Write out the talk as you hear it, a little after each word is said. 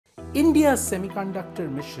India's semiconductor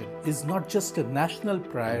mission is not just a national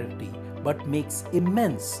priority, but makes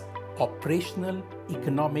immense operational,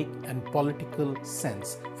 economic, and political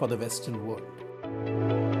sense for the Western world.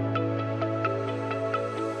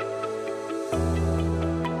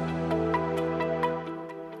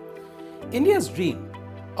 India's dream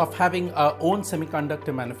of having our own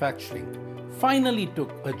semiconductor manufacturing finally took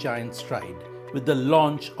a giant stride with the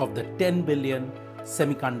launch of the 10 billion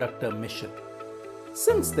semiconductor mission.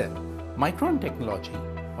 Since then, Micron Technology,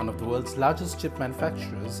 one of the world's largest chip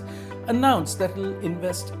manufacturers, announced that it will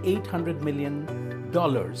invest $800 million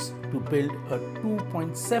to build a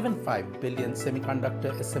 2.75 billion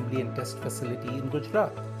semiconductor assembly and test facility in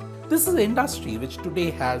Gujarat. This is an industry which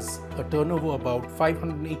today has a turnover about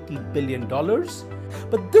 $580 billion,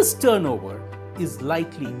 but this turnover is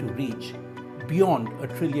likely to reach beyond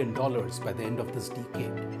 $1 trillion by the end of this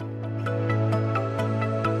decade.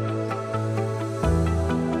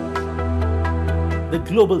 The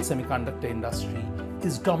global semiconductor industry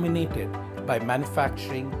is dominated by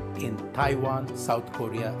manufacturing in Taiwan, South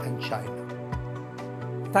Korea, and China.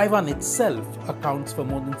 Taiwan itself accounts for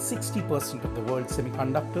more than 60% of the world's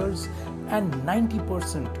semiconductors and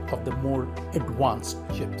 90% of the more advanced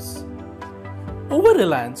chips.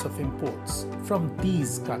 Over-reliance of imports from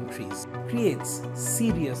these countries creates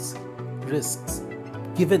serious risks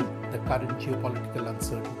given the current geopolitical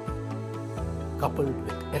uncertainty. Coupled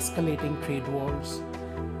with escalating trade wars,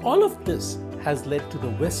 all of this has led to the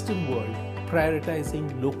Western world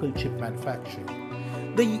prioritizing local chip manufacturing.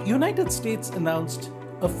 The United States announced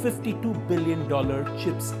a $52 billion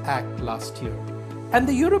CHIPS Act last year, and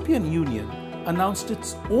the European Union announced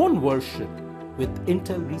its own version, with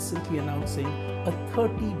Intel recently announcing a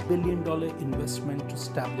 $30 billion investment to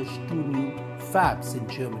establish 2 new fabs in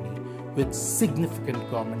Germany with significant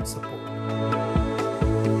government support.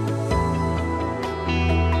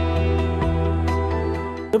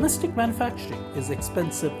 Domestic manufacturing is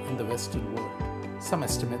expensive in the Western world. Some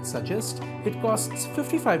estimates suggest it costs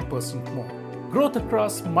 55% more. Growth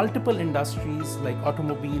across multiple industries like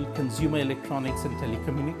automobile, consumer electronics, and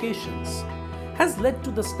telecommunications has led to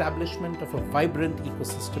the establishment of a vibrant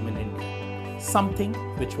ecosystem in India, something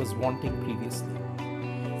which was wanting previously.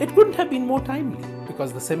 It couldn't have been more timely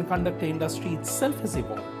because the semiconductor industry itself has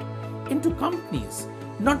evolved into companies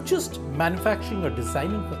not just manufacturing or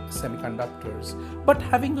designing semiconductors, but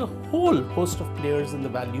having a whole host of players in the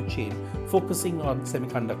value chain focusing on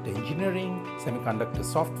semiconductor engineering, semiconductor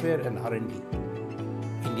software, and R&D.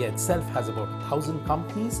 India itself has about 1,000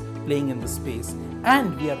 companies playing in this space,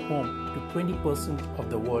 and we are home to 20%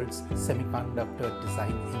 of the world's semiconductor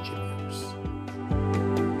design engineers.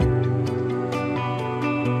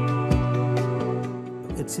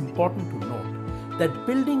 It's important to note that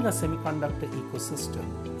building a semiconductor ecosystem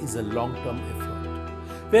is a long-term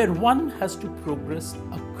effort, where one has to progress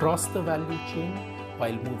across the value chain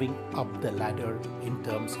while moving up the ladder in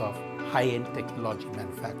terms of high-end technology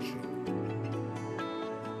manufacturing.